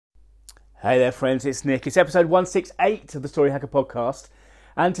Hey there friends, it's Nick. It's episode 168 of the Story Hacker podcast,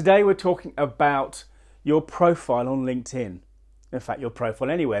 and today we're talking about your profile on LinkedIn. In fact, your profile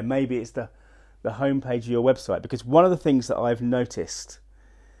anywhere. Maybe it's the homepage of your website, because one of the things that I've noticed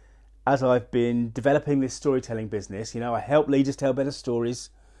as I've been developing this storytelling business, I help leaders tell better stories,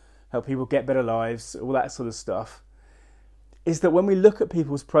 help people get better lives, all that sort of stuff, is that when we look at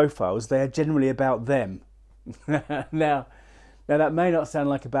people's profiles, they are generally about them. Now that may not sound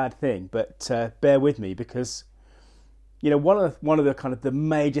like a bad thing, but bear with me, because one of the kind of the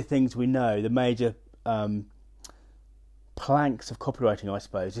major things we know, the major planks of copywriting, I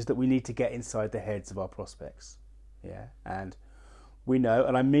suppose, is that we need to get inside the heads of our prospects. Yeah, and we know,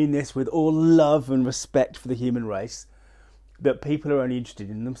 and I mean this with all love and respect for the human race, that people are only interested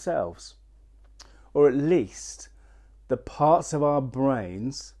in themselves, or at least the parts of our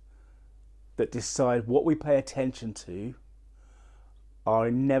brains that decide what we pay attention to are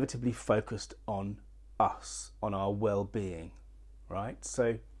inevitably focused on us, on our well-being, right?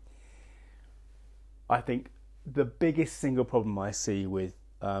 So I think the biggest single problem I see with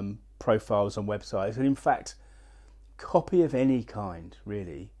profiles on websites, and in fact copy of any kind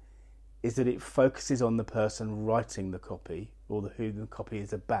really, is that it focuses on the person writing the copy, or who the copy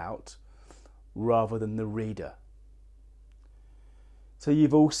is about, rather than the reader. So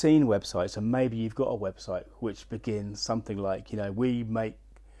you've all seen websites, and maybe you've got a website which begins something like, we make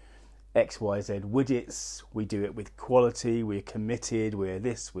XYZ widgets, we do it with quality, we're committed, we're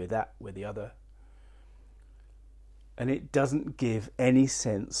this, we're that, we're the other. And it doesn't give any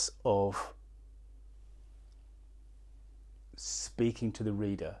sense of speaking to the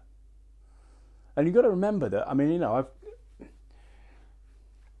reader. And you've got to remember that,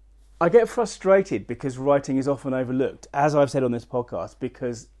 I get frustrated because writing is often overlooked, as I've said on this podcast,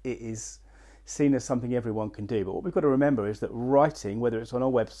 because it is seen as something everyone can do. But what we've got to remember is that writing, whether it's on a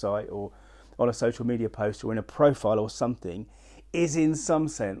website or on a social media post or in a profile or something, is in some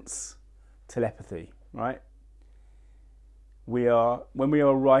sense telepathy, right? When we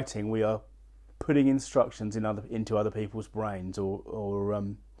are writing, we are putting instructions into other people's brains,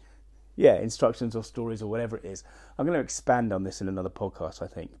 or instructions or stories or whatever it is. I'm going to expand on this in another podcast, I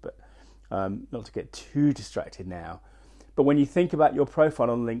think, but not to get too distracted now. But when you think about your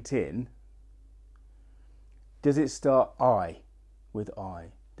profile on LinkedIn, does it start with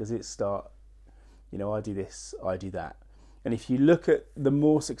I? Does it start, I do this, I do that? And if you look at the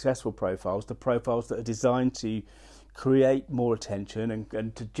more successful profiles, the profiles that are designed to create more attention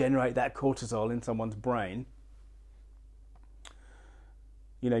and to generate that cortisol in someone's brain,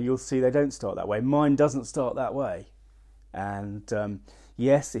 you'll see they don't start that way. Mine doesn't start that way. And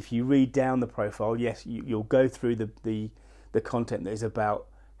yes, if you read down the profile, yes, you'll go through the content that is about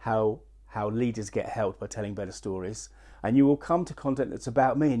how leaders get helped by telling better stories, and you will come to content that's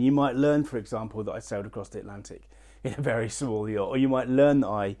about me. And you might learn, for example, that I sailed across the Atlantic in a very small yacht, or you might learn that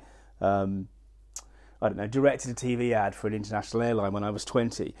I directed a TV ad for an international airline when I was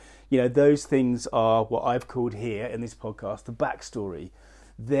 20. Those things are what I've called here in this podcast the backstory.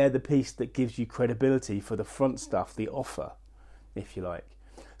 They're the piece that gives you credibility for the front stuff, the offer, if you like.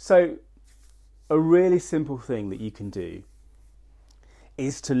 So a really simple thing that you can do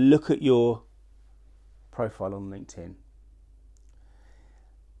is to look at your profile on LinkedIn.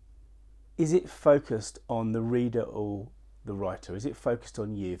 Is it focused on the reader or the writer? Is it focused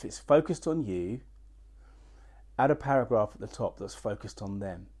on you? If it's focused on you, add a paragraph at the top that's focused on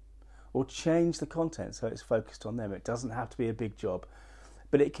them. Or change the content so it's focused on them. It doesn't have to be a big job,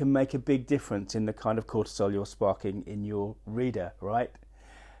 but it can make a big difference in the kind of cortisol you're sparking in your reader, right?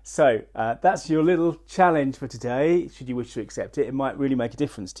 So that's your little challenge for today. Should you wish to accept it, it might really make a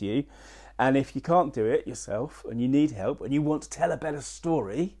difference to you. And if you can't do it yourself and you need help and you want to tell a better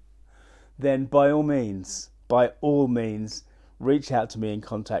story, then by all means, reach out to me and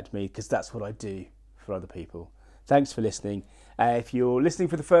contact me, because that's what I do for other people. Thanks for listening. If you're listening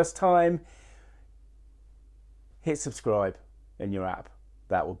for the first time, hit subscribe in your app.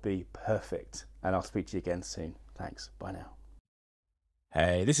 That would be perfect. And I'll speak to you again soon. Thanks. Bye now.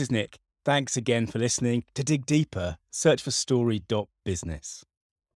 Hey, this is Nick. Thanks again for listening. To dig deeper, search for story.business.